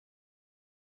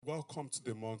welcome to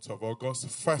the month of August,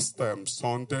 first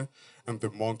Sunday in the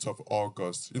month of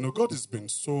August. God has been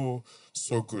so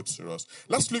good to us.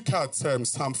 Let's look at Psalm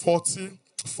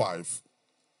 45.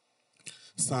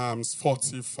 Psalms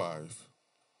 45.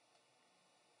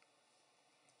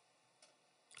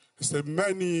 He said,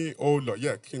 many, O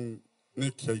Lord, King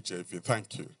Nick KJV,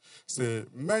 thank you. Say,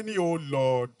 many, O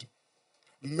Lord,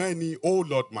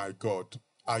 my God,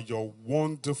 are your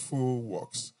wonderful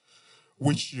works,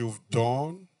 which you've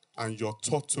done, and your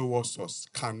thought towards us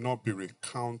cannot be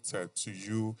recounted to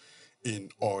you in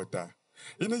order.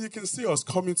 You can see us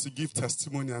coming to give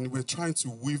testimony, and we're trying to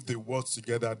weave the words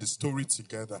together, the story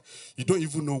together. You don't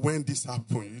even know when this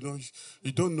happened.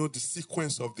 You don't know the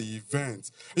sequence of the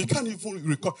event. You can't even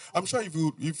recall. I'm sure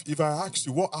if I ask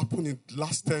you what happened in the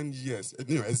last 10 years,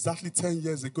 exactly 10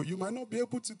 years ago, you might not be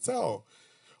able to tell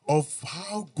of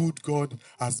how good God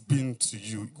has been to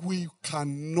you. We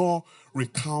cannot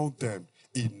recount them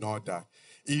in order.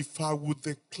 If I would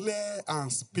declare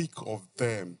and speak of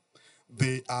them,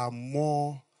 they are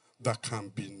more that can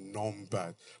be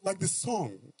numbered. Like the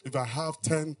song, if I have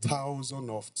 10,000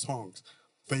 of tongues,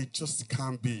 they just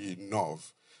can't be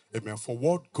enough. Amen. For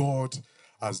what God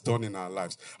has done in our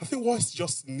lives. I think what's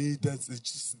just needed is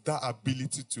just that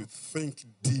ability to think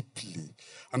deeply.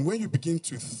 And when you begin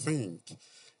to think,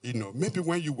 maybe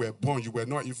when you were born, you were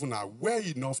not even aware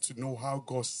enough to know how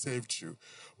God saved you.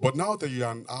 But now that you're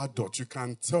an adult, you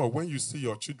can tell when you see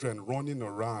your children running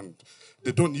around,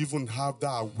 they don't even have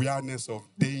that awareness of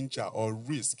danger or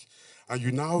risk. And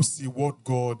you now see what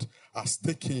God has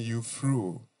taken you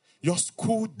through. Your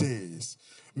school days,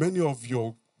 many of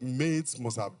your mates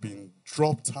must have been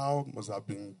dropped out,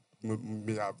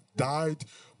 may have died,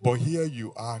 but here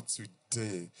you are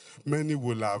today. Many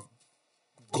will have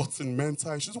gotten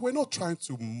mental issues. We're not trying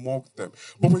to mock them,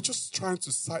 but we're just trying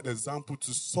to cite example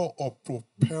to sort of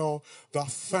propel that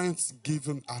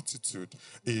thanksgiving attitude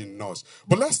in us.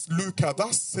 But let's look at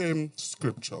that same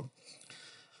scripture.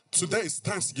 Today is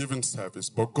Thanksgiving service,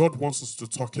 but God wants us to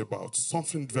talk about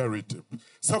something very deep.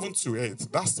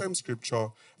 7-8, that same scripture,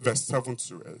 verse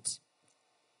 7-8.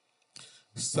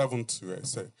 7-8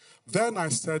 say, then I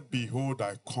said, behold,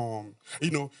 I come.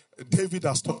 David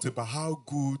has talked about how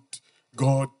good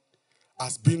God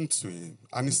has been to him.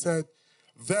 And he said,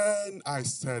 then I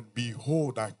said,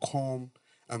 behold, I come,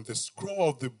 and the scroll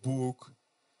of the book,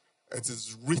 it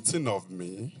is written of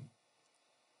me.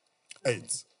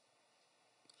 8.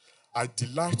 I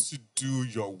delight to do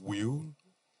your will,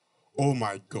 O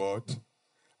my God,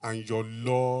 and your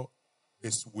law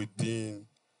is within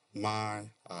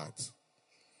my heart.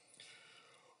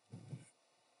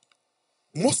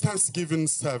 Most Thanksgiving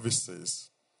services,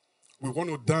 we want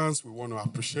to dance, we want to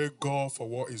appreciate God for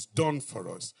what He's done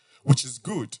for us, which is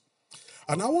good.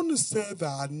 And I want to say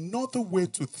that another way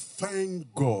to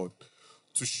thank God,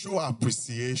 to show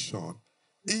appreciation,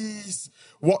 is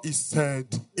what He said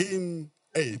in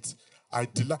 8. I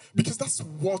delight, because that's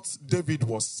what David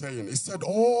was saying. He said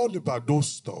all about those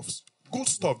stuffs, good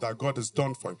stuff that God has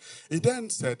done for him. He then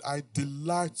said, I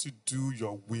delight to do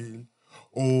your will,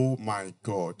 oh my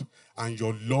God, and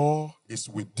your law is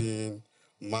within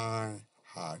my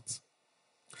heart.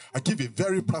 I give a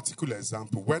very practical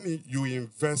example. When you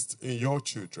invest in your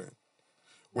children,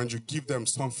 when you give them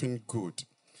something good,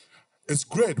 it's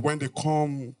great when they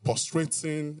come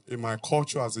prostrating. In my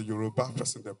culture as a Yoruba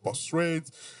person, they prostrate,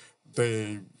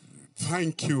 they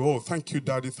thank you, oh, thank you,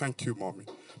 daddy, thank you, mommy.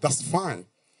 That's fine.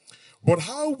 But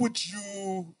how would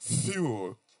you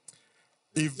feel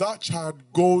if that child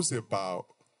goes about,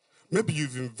 maybe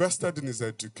you've invested in his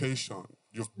education,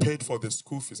 you've paid for the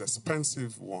school fees,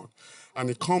 expensive one, and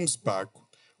he comes back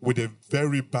with a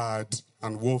very bad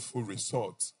and woeful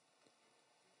result?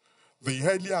 The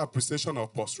earlier appreciation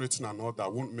of prostrating and all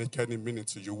that won't make any meaning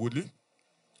to you, will it?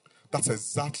 That's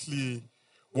exactly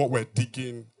what we're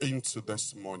digging into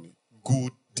this morning.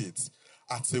 Good deeds.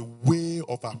 As a way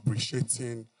of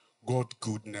appreciating God's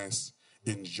goodness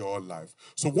in your life.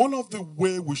 So one of the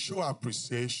ways we show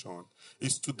appreciation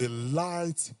is to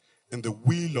delight in the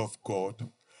will of God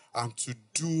and to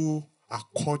do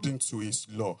according to His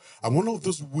law. And one of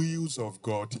those wills of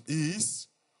God is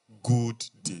good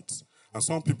deeds. And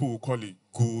some people will call it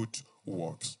good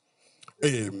works.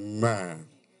 Amen.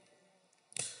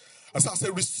 As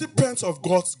a recipient of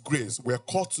God's grace, we're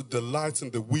called to delight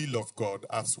in the will of God,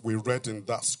 as we read in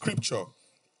that scripture,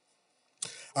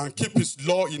 and keep His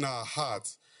law in our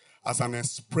hearts as an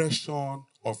expression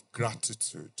of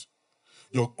gratitude.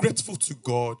 You're grateful to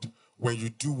God when you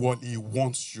do what He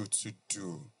wants you to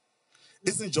do. It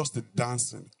isn't just the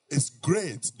dancing. It's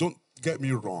great. Don't get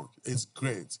me wrong. It's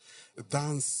great.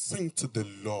 Dance, sing to the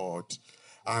Lord.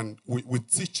 And we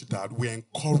teach that, we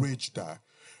encourage that.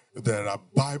 There are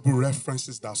Bible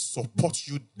references that support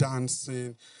you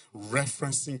dancing,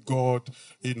 referencing God,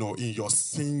 in your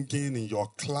singing, in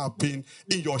your clapping,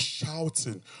 in your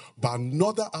shouting. But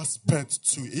another aspect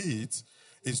to it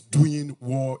is doing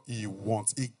what he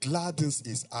wants. It gladdens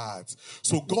his heart.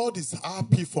 So God is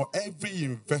happy for every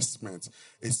investment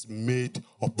is made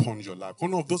upon your life.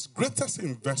 One of those greatest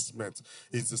investments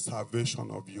is the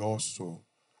salvation of your soul.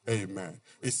 Amen.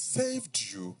 It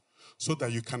saved you so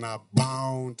that you can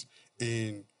abound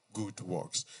in good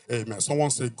works. Amen.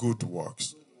 Someone say good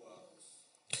works.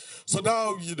 So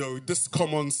now, this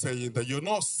common saying that you're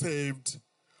not saved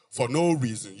for no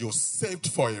reason. You're saved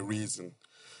for a reason.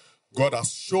 God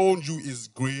has shown you his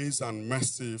grace and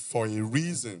mercy for a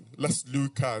reason. Let's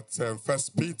look at 1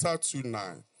 Peter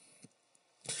 2:9.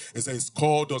 It says,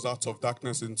 called us out of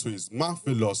darkness into his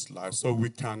marvelous light so we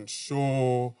can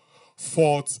show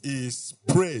forth his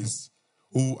praise,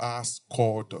 who has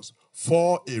called us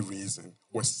for a reason.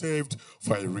 We're saved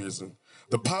for a reason.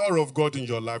 The power of God in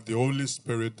your life, the Holy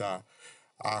Spirit that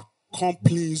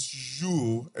accompanies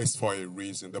you, is for a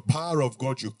reason. The power of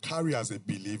God you carry as a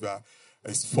believer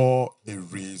is for a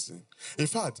reason. In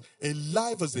fact, a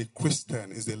life as a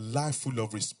Christian is a life full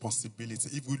of responsibility.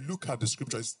 If we look at the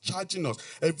scripture, it's charging us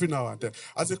every now and then.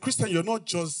 As a Christian, you're not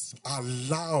just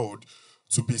allowed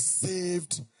to be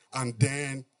saved and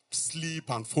then sleep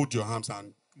and fold your arms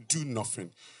and do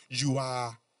nothing. You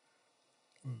are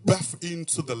birthed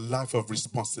into the life of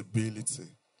responsibility.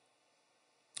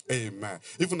 Amen.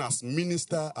 Even as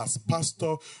minister, as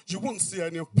pastor, you won't see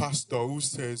any pastor who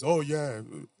says, oh yeah,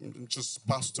 just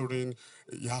pastoring,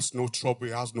 he has no trouble,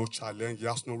 he has no challenge, he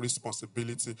has no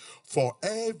responsibility. For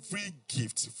every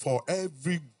gift, for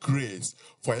every grace,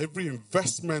 for every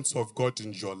investment of God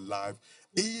in your life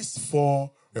is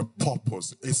for a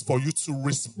purpose. It's for you to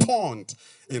respond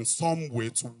in some way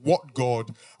to what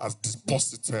God has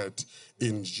deposited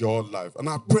in your life. And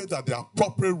I pray that the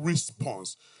appropriate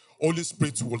response Holy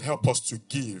Spirit will help us to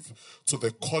give to the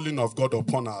calling of God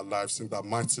upon our lives in the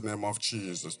mighty name of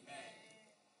Jesus.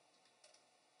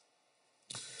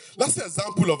 That's the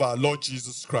example of our Lord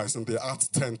Jesus Christ in the Acts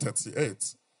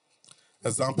 10:38.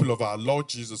 Example of our Lord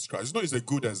Jesus Christ. It's a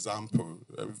good example,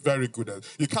 very good.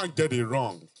 You can't get it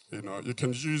wrong. You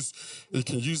can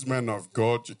use men of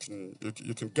God.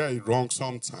 You can get it wrong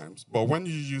sometimes, but when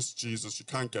you use Jesus, you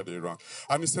can't get it wrong.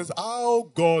 And it says,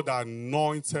 how God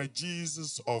anointed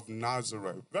Jesus of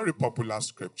Nazareth, very popular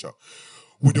scripture,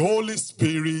 with the Holy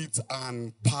Spirit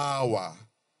and power.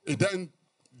 It then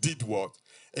did what?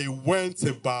 It went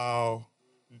about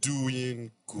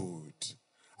doing good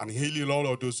and healing all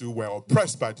of those who were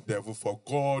oppressed by the devil, for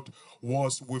God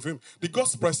was with him. The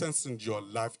God's presence in your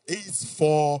life is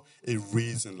for a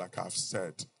reason, like I've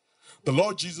said. The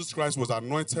Lord Jesus Christ was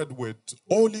anointed with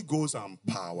Holy Ghost and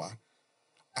power,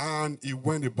 and he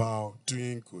went about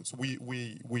doing good.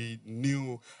 We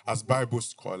knew as Bible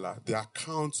scholar the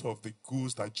account of the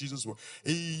goods that Jesus was.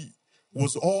 He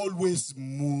was always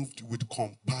moved with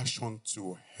compassion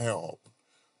to help.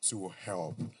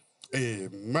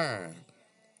 Amen.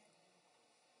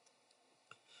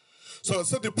 So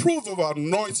the proof of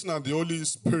anointing and the Holy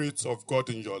Spirit of God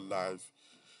in your life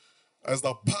is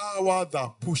the power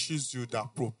that pushes you,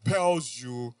 that propels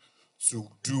you to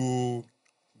do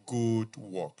good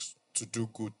works, to do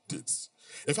good deeds.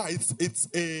 In fact, it's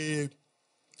a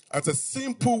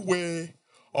simple way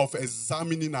of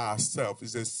examining ourselves.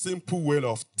 It's a simple way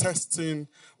of testing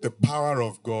the power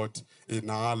of God in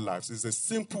our lives. It's a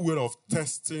simple way of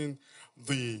testing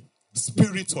the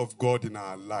Spirit of God in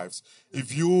our lives.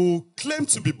 If you claim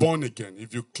to be born again,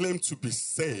 if you claim to be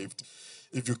saved,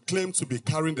 if you claim to be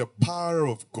carrying the power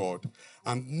of God,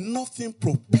 and nothing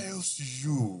propels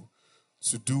you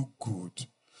to do good,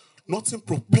 nothing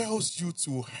propels you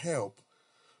to help,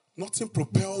 nothing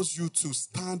propels you to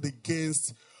stand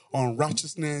against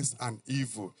unrighteousness and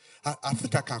evil, I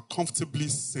think I can comfortably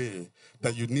say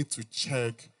that you need to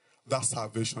check that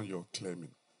salvation you're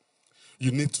claiming. You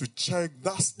need to check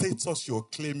that status you're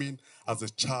claiming as a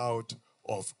child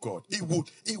of God. It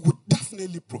would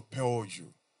definitely propel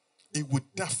you. It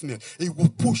will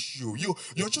push you.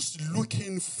 You're just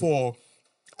looking for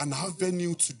an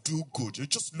avenue to do good. You're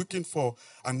just looking for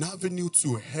an avenue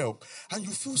to help. And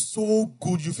you feel so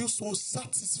good. You feel so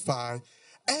satisfied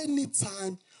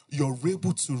anytime you're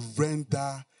able to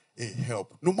render a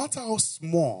help, no matter how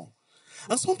small.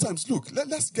 And sometimes, look,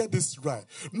 let's get this right.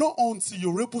 Not until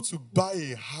you're able to buy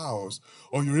a house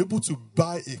or you're able to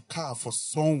buy a car for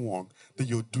someone that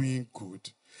you're doing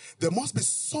good. There must be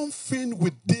something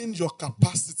within your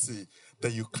capacity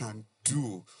that you can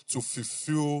do to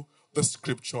fulfill the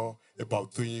scripture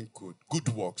about doing good, good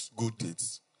works, good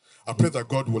deeds. I pray that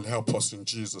God will help us in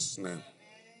Jesus' name.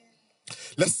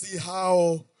 Let's see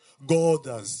how God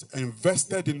has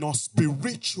invested in us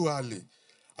spiritually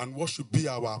and what should be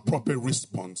our appropriate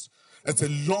response. It's a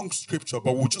long scripture,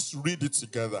 but we'll just read it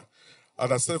together.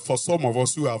 And I said, for some of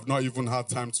us who have not even had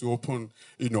time to open,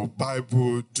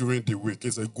 Bible during the week,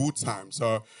 it's a good time.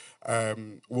 So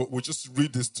we'll just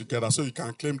read this together so you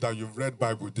can claim that you've read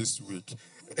Bible this week.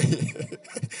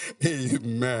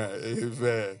 Amen.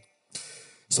 Amen.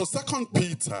 So 2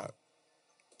 Peter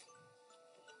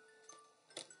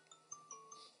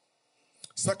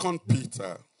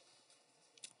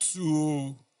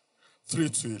 2, 3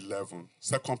 to 11.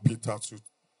 2 Peter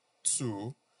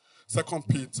 2, 2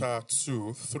 Peter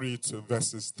 2, 3 to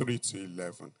verses 3 to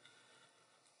 11.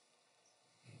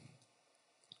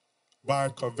 By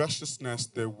covetousness,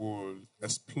 they will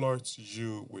exploit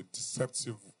you with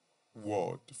deceptive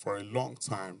word for a long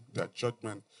time. Their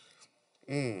judgment.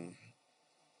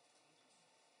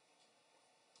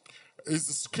 Is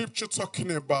the scripture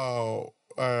talking about,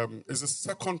 is it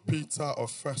 2 Peter or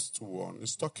first one?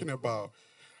 It's talking about,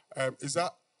 is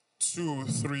that 2,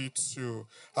 3, 2?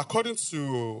 According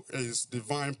to his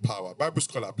divine power, Bible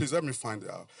scholar, please let me find it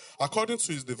out. According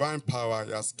to his divine power,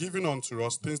 he has given unto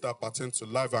us things that pertain to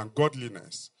life and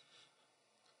godliness.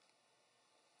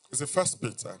 Is it 1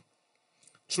 Peter?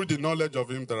 Through the knowledge of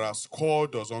him that has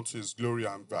called us unto his glory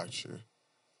and virtue.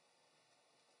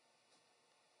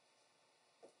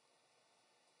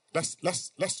 Let's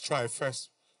try first.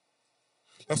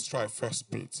 Let's try 1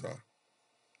 Peter.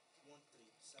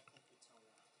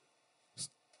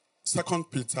 2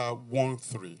 Peter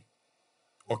 1:3.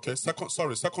 Okay, 2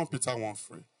 Peter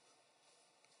 1:3.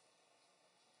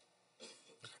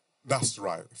 That's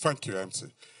right. Thank you,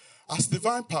 MC. As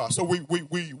divine power, so we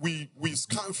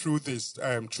scan through this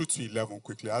 2 to 11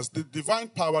 quickly. As the divine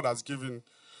power that's given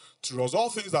to us all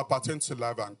things that pertain to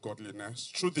life and godliness,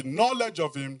 through the knowledge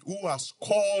of him who has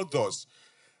called us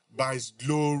by his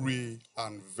glory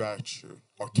and virtue.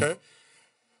 Okay?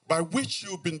 By which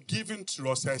you've been given to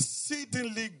us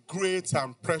exceedingly great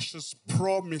and precious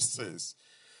promises,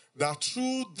 that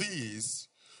through these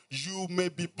you may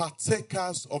be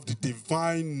partakers of the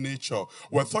divine nature.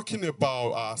 We're talking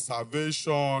about our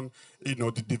salvation,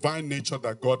 the divine nature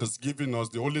that God has given us,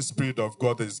 the Holy Spirit of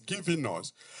God is giving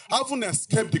us. Having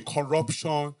escaped the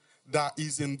corruption that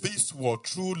is in this world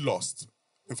through lust.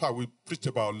 In fact, we preached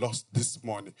about lust this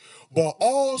morning. But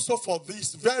also for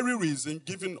this very reason,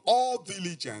 giving all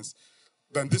diligence,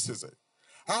 then this is it.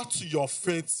 Add to your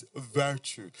faith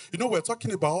virtue. We're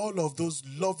talking about all of those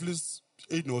lovely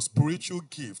spiritual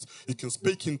gifts. You can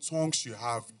speak in tongues, you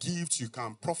have gifts, you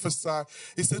can prophesy.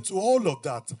 He said to all of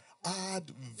that,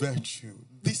 add virtue,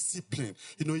 discipline.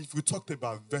 If we talked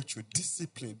about virtue,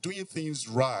 discipline, doing things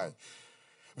right.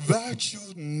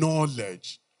 Virtue,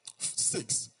 knowledge.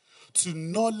 6, to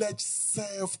knowledge,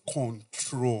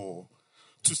 self-control.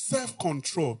 To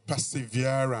self-control,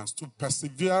 perseverance. To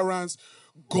perseverance,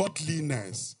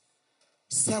 godliness.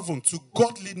 7, to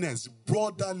godliness,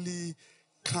 brotherly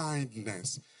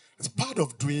kindness. It's part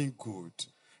of doing good.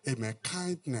 Amen.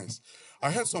 Kindness. I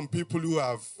heard some people who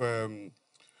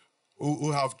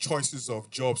have choices of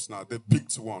jobs now. They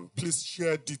picked one. Please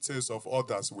share details of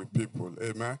others with people.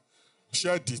 Amen.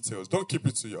 Share details. Don't keep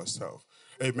it to yourself.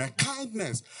 Amen.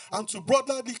 Kindness. And to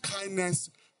brotherly kindness,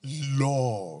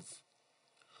 love.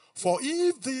 For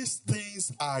if these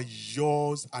things are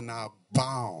yours and are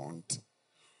bound,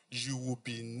 you will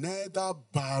be neither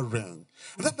barren.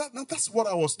 That's what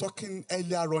I was talking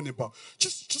earlier on about.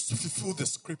 Just fulfill the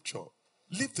scripture.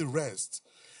 Leave the rest.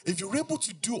 If you're able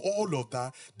to do all of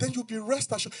that, then you'll be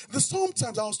rest assured. There's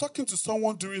sometimes, I was talking to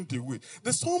someone during the week,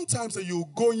 there's sometimes that you're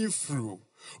going through,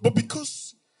 but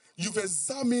because you've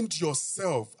examined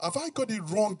yourself, have I got it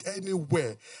wrong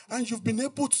anywhere? And you've been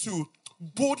able to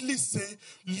boldly say,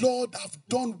 Lord, I've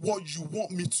done what you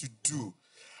want me to do.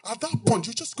 At that point,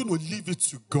 you're just going to leave it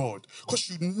to God,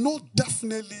 because you know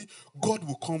definitely God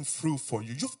will come through for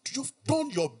you. You've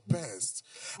done your best.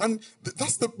 And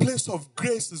that's the place of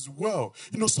grace as well.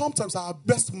 Sometimes our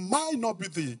best might not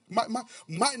be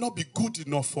might not be good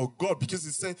enough for God, because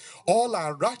He said all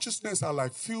our righteousness are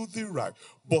like filthy rag.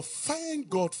 But thank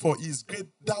God for His grace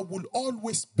that will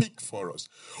always speak for us.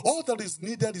 All that is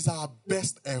needed is our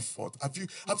best effort.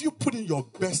 Have you put in your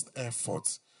best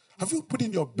effort? Have you put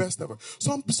in your best effort?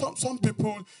 Some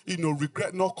people,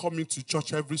 regret not coming to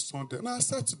church every Sunday. And I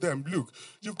said to them, look,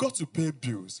 you've got to pay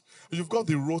bills. You've got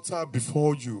the rota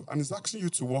before you, and it's asking you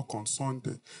to work on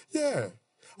Sunday. Yeah.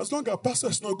 As long as pastor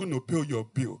is not going to pay your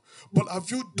bill. But have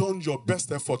you done your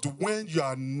best effort when you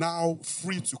are now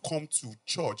free to come to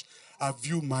church? Have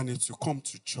you managed to come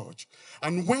to church?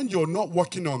 And when you're not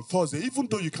working on Thursday, even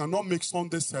though you cannot make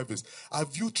Sunday service,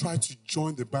 have you tried to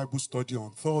join the Bible study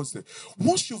on Thursday?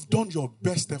 Once you've done your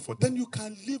best effort, then you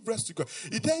can live rest to God.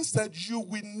 It then said you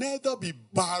will neither be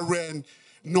barren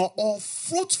nor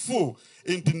unfruitful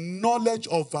in the knowledge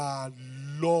of our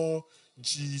Lord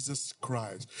Jesus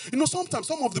Christ. Sometimes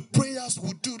some of the prayers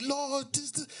we do, Lord,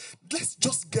 let's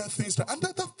just get things right. And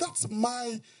that's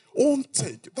my own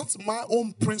take. That's my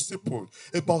own principle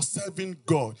about serving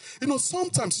God.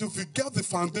 Sometimes if you get the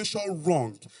foundation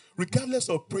wrong, regardless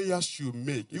of prayers you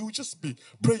make, you will just be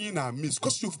praying amiss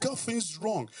because you've got things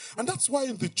wrong. And that's why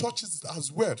in the churches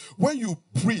as well, when you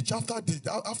preach after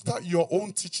your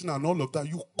own teaching and all of that,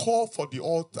 you call for the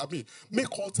altar.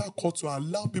 Make altar call to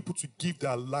allow people to give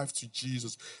their life to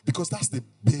Jesus, because that's the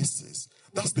basis.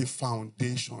 That's the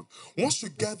foundation. Once you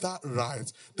get that right,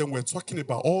 then we're talking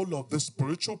about all of the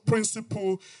spiritual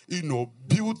principle,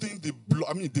 building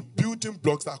the building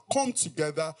blocks that come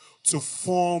together to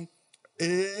form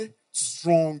a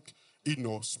strong,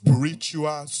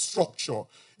 spiritual structure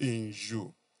in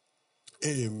you.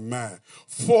 Amen.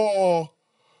 For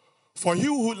he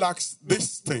who lacks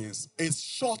these things is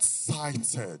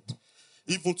short-sighted,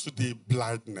 even to the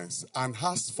blindness, and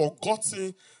has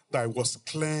forgotten that he was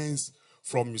cleansed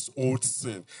from his old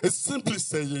sin. It's simply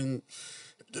saying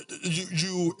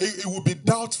it will be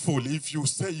doubtful if you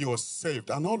say you're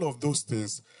saved, and all of those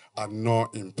things are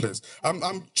not in place.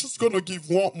 I'm just going to give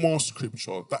one more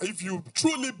scripture, that if you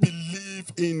truly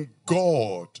believe in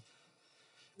God,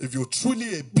 if you're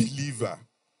truly a believer,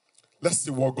 let's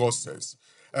see what God says.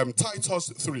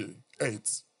 Titus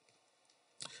 3:8.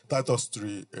 Titus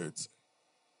 3:8.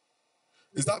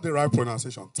 Is that the right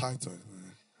pronunciation? Titus.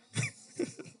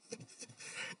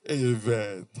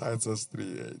 Amen. Titus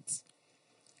 3:8.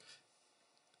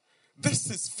 This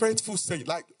is faithful saying,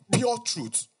 like pure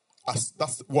truth.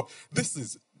 That's what this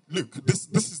is. Look, this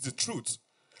is the truth.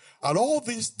 And all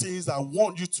these things I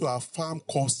want you to affirm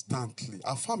constantly.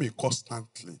 Affirm it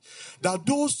constantly. That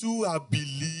those who have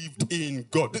believed in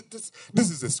God, this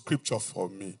is a scripture for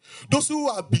me. Those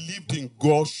who have believed in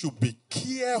God should be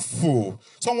careful.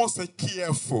 Someone say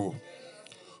careful.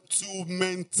 To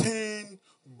maintain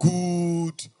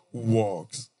good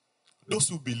works. Those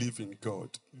who believe in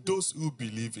God,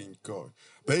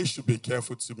 they should be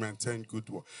careful to maintain good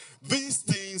work. These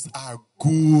things are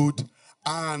good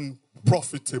and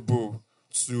profitable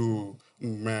to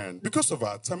men. Because of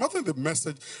our time, I think the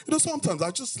message, sometimes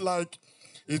I just like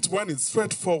it when it's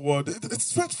straightforward. It's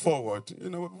straightforward.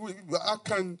 I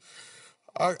can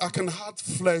add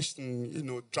flesh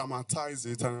and, dramatize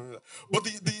it. But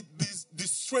the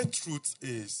straight truth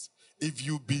is, if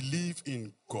you believe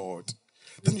in God,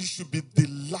 then you should be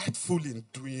delightful in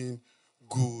doing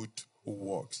good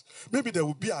works. Maybe there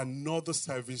will be another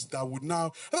service that would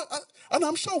now, and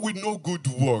I'm sure we know good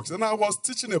works. And I was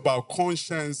teaching about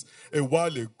conscience a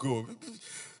while ago.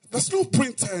 There's no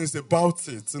pretense about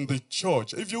it in the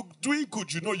church. If you're doing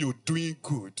good, you know you're doing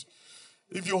good.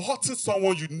 If you're hurting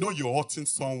someone, you know you're hurting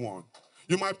someone.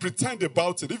 You might pretend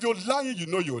about it. If you're lying, you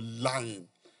know you're lying.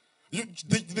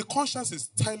 The conscience is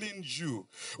telling you.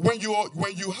 When you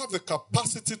have the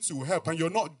capacity to help and you're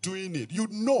not doing it, you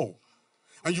know.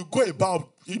 And you go about,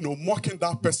 mocking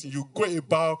that person. You go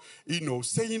about,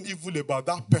 saying evil about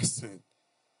that person.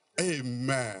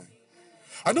 Amen.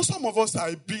 I know some of us are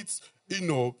a bit,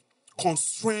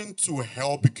 constrained to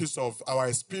help because of our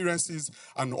experiences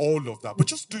and all of that. But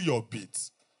just do your bit.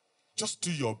 Just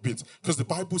do your bit. Because the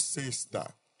Bible says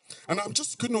that. And I'm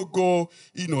just going to go,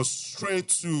 straight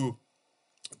to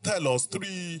tell us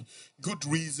 3 good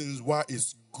reasons why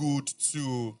it's good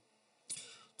to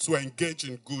engage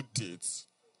in good deeds.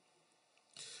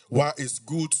 Why it's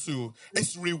good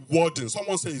it's rewarding.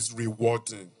 Someone say it's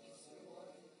rewarding.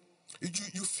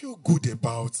 You feel good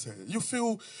about it. You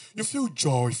feel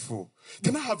joyful.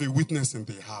 Can I have a witness in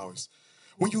the house?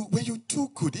 When you do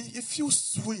good, it feels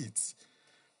sweet.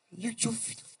 You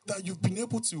that you've been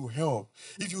able to help.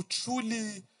 If you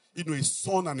truly, a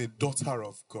son and a daughter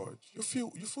of God, you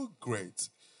feel great.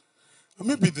 And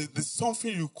maybe there's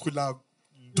something you could have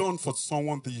done for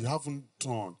someone that you haven't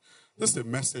done. This is a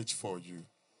message for you.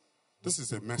 This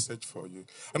is a message for you.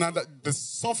 And there's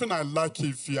something I like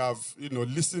if you have,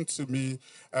 listened to me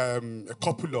a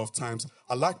couple of times.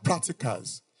 I like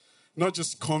practicals. Not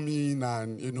just come in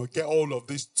and, get all of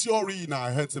this theory in our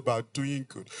heads about doing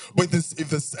good. But if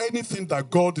there's anything that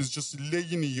God is just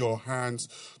laying in your hands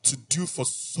to do for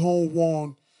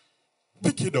someone,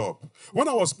 Pick it up. When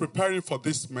I was preparing for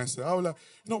this message, I was like,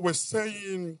 we're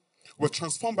saying we're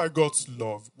transformed by God's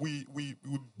love. We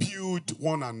build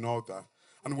one another,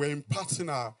 and we're imparting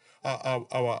our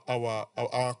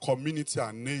community,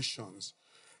 our nations.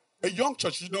 A young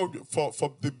church, for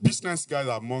the business guys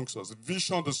amongst us,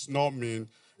 vision does not mean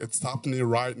it's happening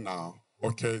right now.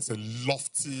 Okay, it's a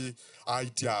lofty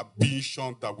idea,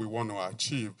 vision that we want to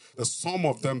achieve. There's some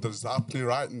of them that is happening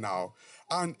right now.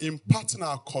 And imparting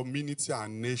our community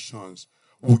and nations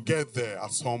will get there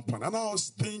at some point. And I was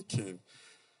thinking,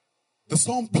 there's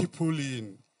some people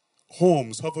in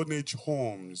homes, orphanage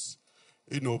homes,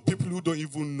 people who don't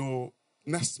even know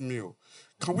next meal.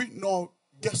 Can we not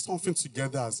get something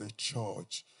together as a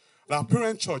church? Our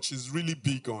parent church is really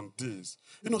big on this.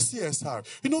 CSR.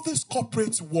 This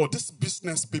corporate world, this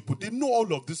business people, they know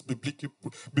all of this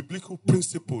biblical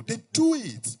principle. They do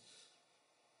it.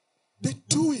 They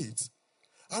do it.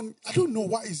 And I don't know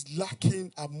what is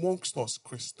lacking amongst us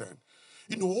Christians.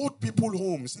 Old people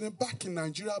homes, back in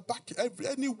Nigeria,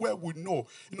 anywhere we know,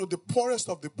 the poorest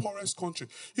of the poorest country.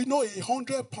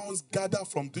 £100 gathered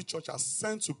from the church are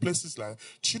sent to places like,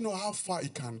 do you know how far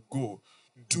it can go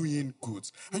doing good?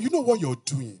 And you know what you're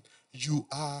doing? You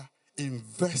are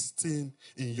investing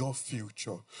in your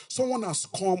future. Someone has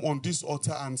come on this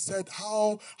altar and said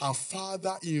how her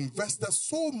father invested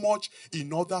so much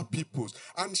in other people's.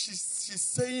 And she's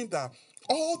saying that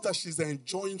all that she's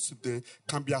enjoying today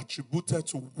can be attributed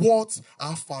to what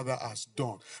our father has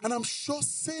done. And I'm sure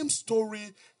same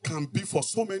story can be for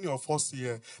so many of us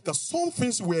here, that some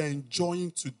things we're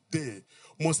enjoying today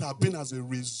must have been as a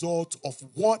result of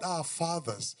what our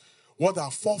fathers, what our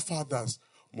forefathers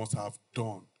must have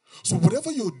done. So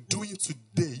whatever you're doing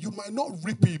today, you might not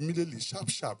reap it immediately,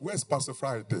 sharp. Where's Pastor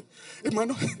Friday? It might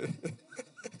not,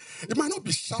 it might not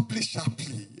be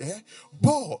sharply, yeah?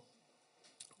 But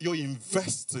you're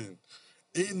investing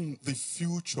in the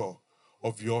future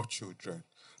of your children.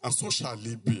 And so shall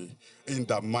it be in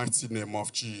the mighty name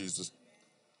of Jesus.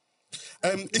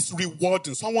 It's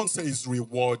rewarding. Someone say it's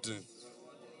rewarding.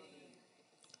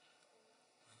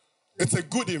 It's a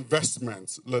good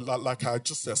investment, like I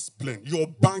just explained. You're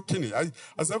banking it.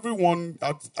 Has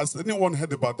anyone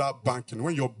heard about that banking?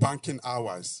 When you're banking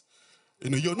hours,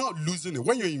 you're not losing it.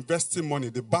 When you're investing money,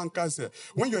 the bankers say,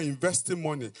 when you're investing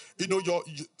money,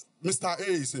 Mr. A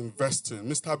is investing,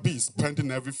 Mr. B is spending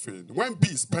everything. When B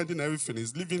is spending everything,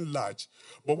 he's living large.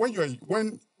 But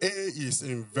when A is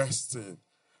investing,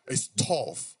 it's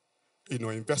tough.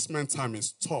 Investment time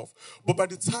is tough. But by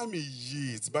the time it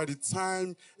yields, by the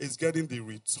time it's getting the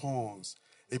returns,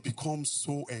 it becomes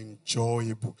so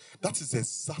enjoyable. That is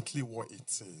exactly what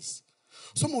it is.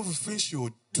 Some of the things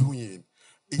you're doing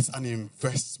is an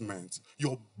investment.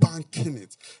 You're banking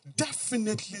it.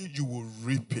 Definitely you will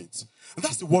reap it. And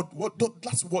that's what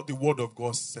the word of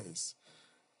God says.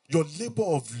 Your labor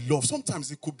of love.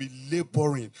 Sometimes it could be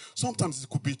laboring. Sometimes it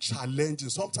could be challenging.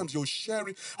 Sometimes you're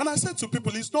sharing. And I said to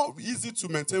people, it's not easy to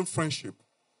maintain friendship.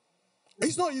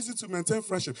 It's not easy to maintain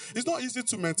friendship. It's not easy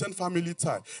to maintain family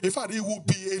tie. In fact, it will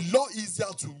be a lot easier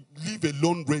to live a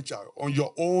lone ranger on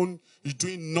your own. You're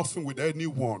doing nothing with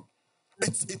anyone.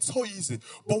 It's so easy.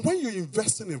 But when you're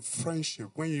investing in friendship,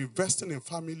 when you're investing in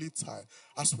family tie,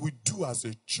 as we do as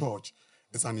a church,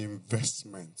 it's an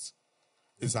investment.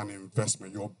 It's an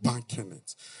investment. You're banking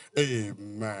it.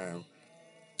 Amen.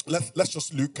 Let's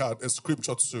just look at a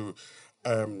scripture to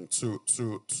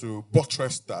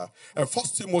buttress that. 1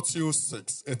 Timothy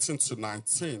 6, 18 to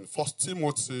 19. 1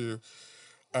 Timothy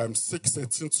 6,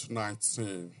 18 to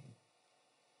 19.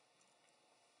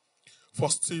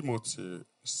 1 Timothy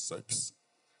 6,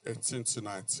 18 to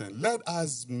 19.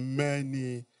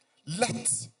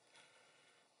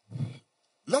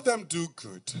 Let them do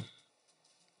good,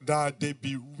 that they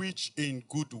be rich in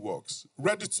good works,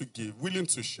 ready to give, willing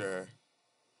to share.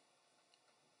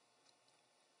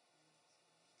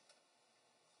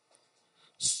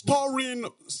 Storing,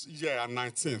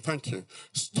 19, thank you.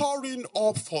 Storing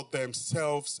up for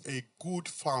themselves a good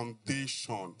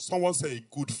foundation. Someone say a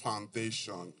good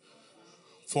foundation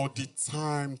for the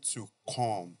time to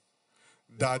come,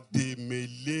 that they may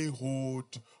lay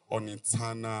hold on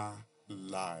eternal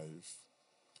life.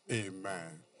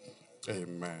 Amen.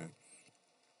 Amen.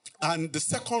 And the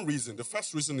second reason, the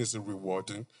first reason is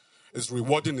rewarding. It's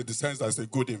rewarding in the sense that it's a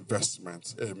good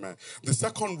investment. Amen. The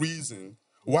second reason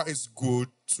why it's good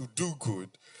to do good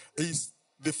is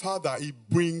the fact that it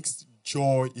brings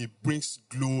joy, it brings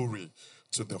glory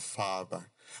to the Father.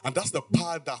 And that's the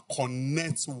part that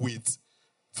connects with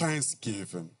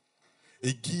thanksgiving.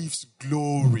 It gives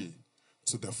glory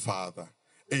to the Father.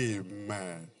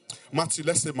 Amen. Matthew,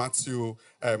 let's say Matthew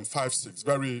 5, 6.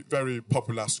 Very, very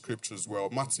popular scripture as well.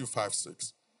 Matthew 5,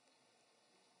 6.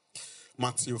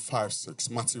 Matthew 5, 6.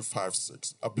 Matthew 5,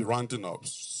 6. I'll be rounding up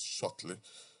shortly.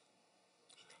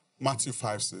 Matthew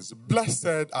 5 says,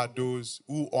 blessed are those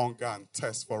who hunger and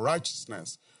thirst for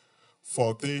righteousness,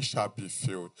 for they shall be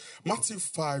filled. Matthew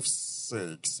 5,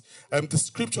 6. The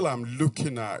scripture I'm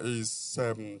looking at is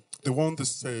the one that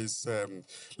says,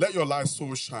 let your light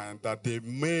so shine that they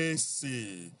may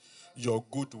see your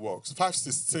good works.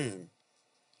 5:16.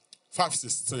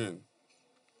 5:16.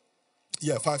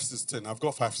 Yeah, 5:16. I've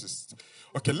got 5:16.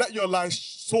 Okay, let your light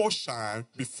so shine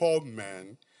before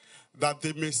men that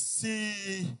they may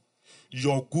see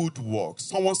your good works.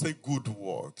 Someone say good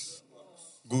works.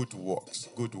 Good works.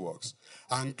 Good works.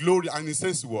 And glory. And it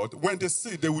says what? When they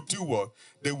see, they will do what?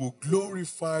 They will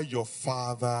glorify your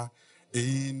Father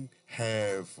in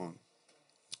heaven.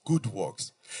 Good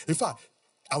works. In fact,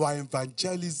 our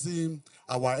evangelism,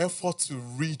 our effort to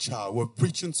reach out, we're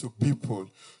preaching to people,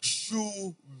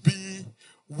 should be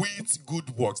with good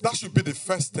works. That should be the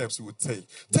first steps we would take.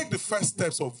 Take the first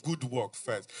steps of good work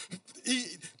first.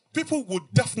 People would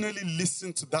definitely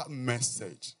listen to that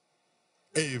message.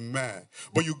 Amen.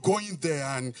 But you go in there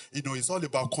and, it's all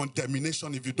about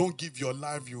condemnation. If you don't give your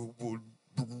life, you will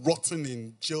rotten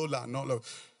in jail and all of.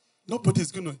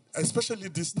 Nobody's going to, especially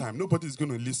this time, nobody's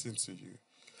going to listen to you.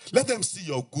 Let them see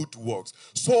your good works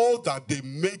so that they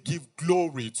may give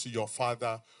glory to your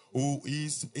Father who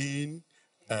is in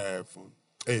heaven.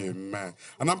 Amen.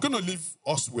 And I'm going to leave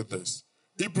us with this.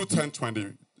 Hebrews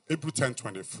 10:24. Hebrews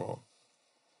 10:24.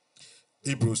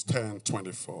 Hebrews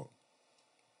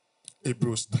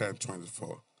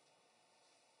 10:24.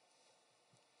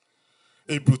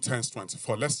 Hebrews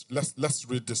 10:24. Let's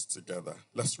read this together.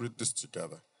 Let's read this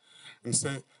together. And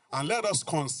say, and let us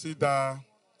consider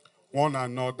one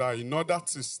another in order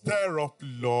to stir up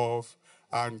love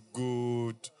and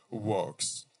good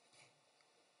works.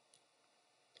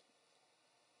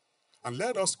 And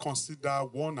let us consider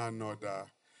one another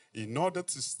in order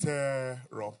to stir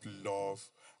up love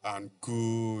and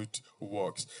good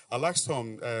works. I like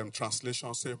some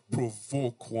translations say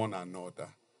provoke one another.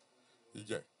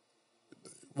 Yeah.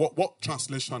 What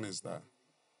translation is that?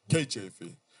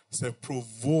 KJV. Say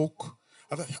provoke.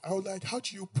 I was like, how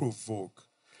do you provoke?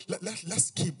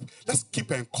 Let's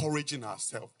keep encouraging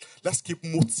ourselves. Let's keep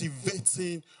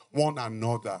motivating one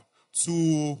another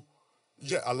to,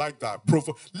 I like that.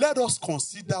 Let us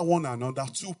consider one another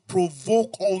to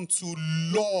provoke unto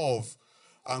love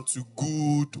and to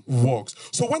good works.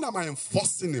 So when am I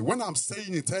enforcing it? When I'm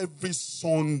saying it every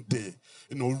Sunday,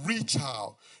 reach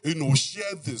out,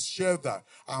 share this, share that.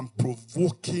 I'm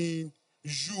provoking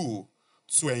you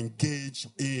to engage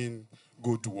in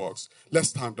good works. Let's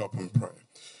stand up and pray.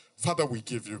 Father, we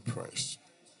give you praise.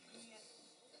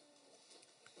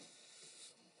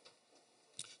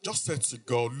 Just say to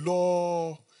God,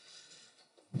 Lord,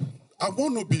 I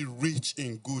want to be rich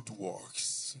in good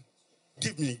works.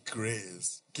 Give me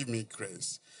grace. Give me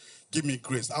grace. Give me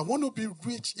grace. I want to be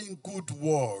rich in good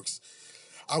works.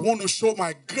 I want to show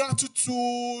my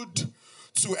gratitude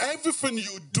to everything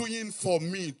you're doing for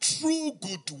me through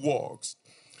good works.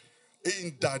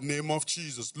 In the name of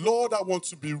Jesus. Lord, I want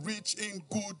to be rich in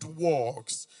good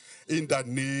works. In the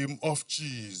name of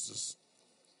Jesus.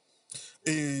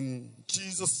 In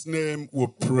Jesus' name we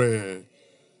pray.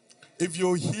 If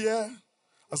you're here,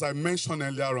 as I mentioned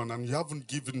earlier on, and you haven't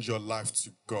given your life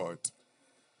to God,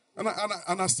 and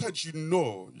I said you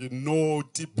know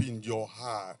deep in your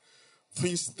heart,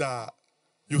 things that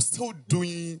you're still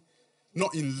doing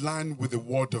not in line with the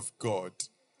word of God,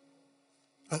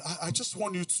 I just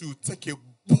want you to take a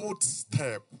bold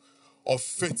step of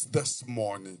faith this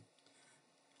morning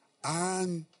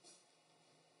and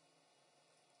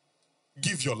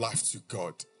give your life to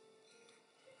God.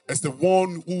 It's the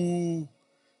one who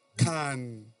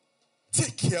can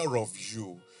take care of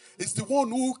you. It's the one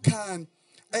who can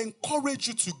encourage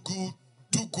you to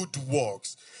do good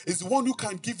works. It's the one who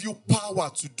can give you power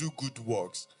to do good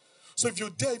works. So if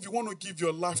you're there, if you want to give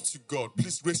your life to God,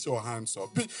 please raise your hands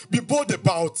up. Be bold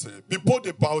about it. Be bold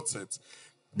about it.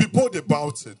 Be bold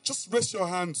about it. Just raise your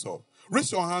hands up.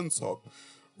 Raise your hands up.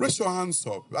 Raise your hands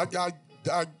up.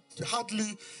 I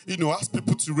hardly, ask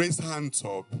people to raise hands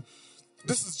up.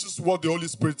 This is just what the Holy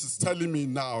Spirit is telling me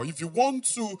now. If you want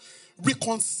to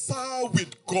reconcile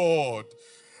with God,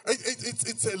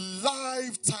 it's a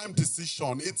lifetime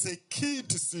decision. It's a key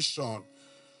decision.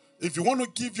 If you want to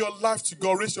give your life to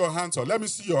God, raise your hands up. Let me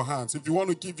see your hands. If you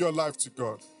want to give your life to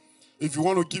God. If you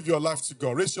want to give your life to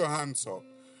God, raise your hands up.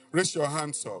 Raise your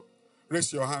hands up.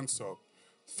 Raise your hands up.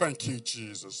 Thank you,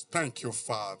 Jesus. Thank you,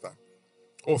 Father.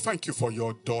 Oh, thank you for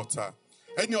your daughter.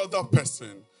 Any other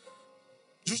person,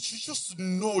 you just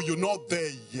know you're not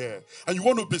there yet. And you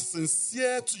want to be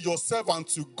sincere to yourself and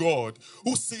to God,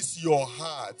 who sees your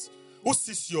heart. Who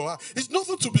sees your heart. It's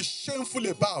nothing to be shameful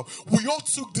about. We all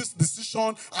took this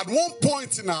decision at one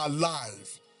point in our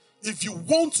life. If you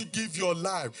want to give your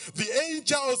life, the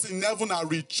angels in heaven are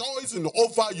rejoicing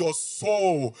over your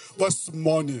soul this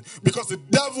morning because the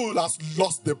devil has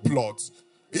lost the plot.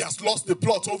 He has lost the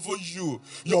plot over you.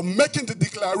 You're making the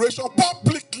declaration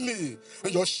publicly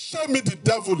and you're shaming the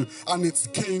devil and its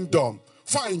kingdom.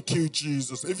 Thank you,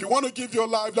 Jesus. If you want to give your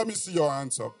life, let me see your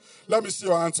hands up. Let me see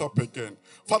your hands up again.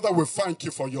 Father, we thank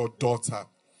you for your daughter.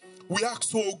 We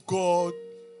ask, oh God,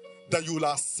 that you will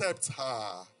accept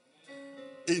her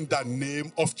in the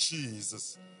name of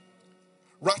Jesus.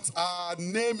 Write our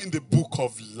name in the book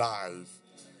of life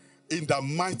in the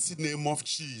mighty name of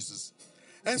Jesus.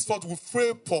 Henceforth, we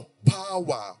pray for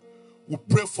power. We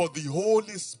pray for the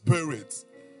Holy Spirit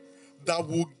that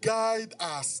will guide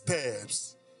our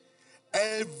steps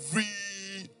every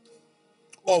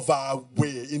of our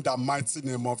way in the mighty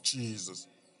name of Jesus.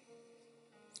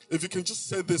 If you can just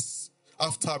say this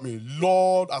after me.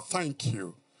 Lord, I thank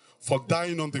you for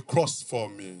dying on the cross for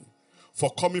me,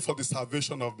 for coming for the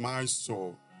salvation of my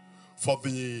soul, for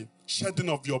the shedding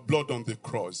of your blood on the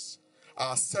cross.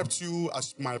 I accept you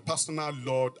as my personal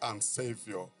Lord and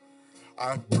Savior.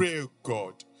 I pray,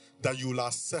 God, that you will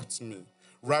accept me.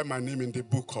 Write my name in the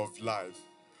book of life.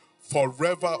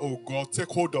 Forever, oh God, take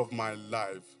hold of my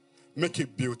life. Make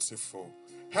it beautiful.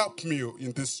 Help me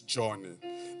in this journey.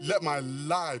 Let my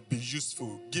life be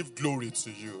useful. Give glory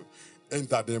to you in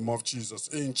the name of Jesus.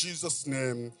 In Jesus'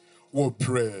 name, we'll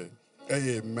pray.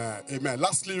 Amen. Amen.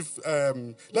 Lastly,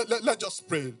 let's just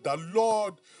pray that,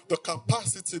 Lord, the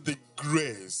capacity, the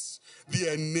grace, the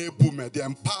enablement, the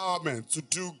empowerment to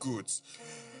do good,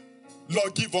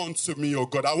 Lord, give unto me, oh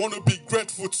God. I want to be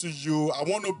grateful to you. I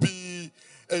want to be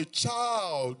a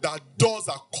child that does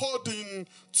according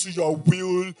to your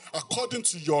will, according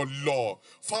to your law.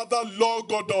 Father, Lord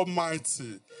God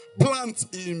Almighty, plant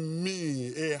in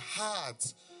me a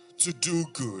heart to do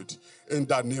good in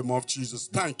the name of Jesus.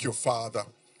 Thank you, Father.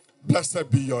 Blessed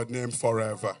be your name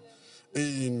forever.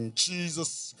 In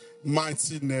Jesus'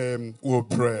 mighty name we'll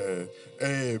pray.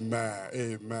 Amen,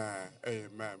 amen,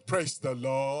 amen. Praise the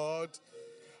Lord.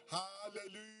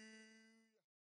 Hallelujah.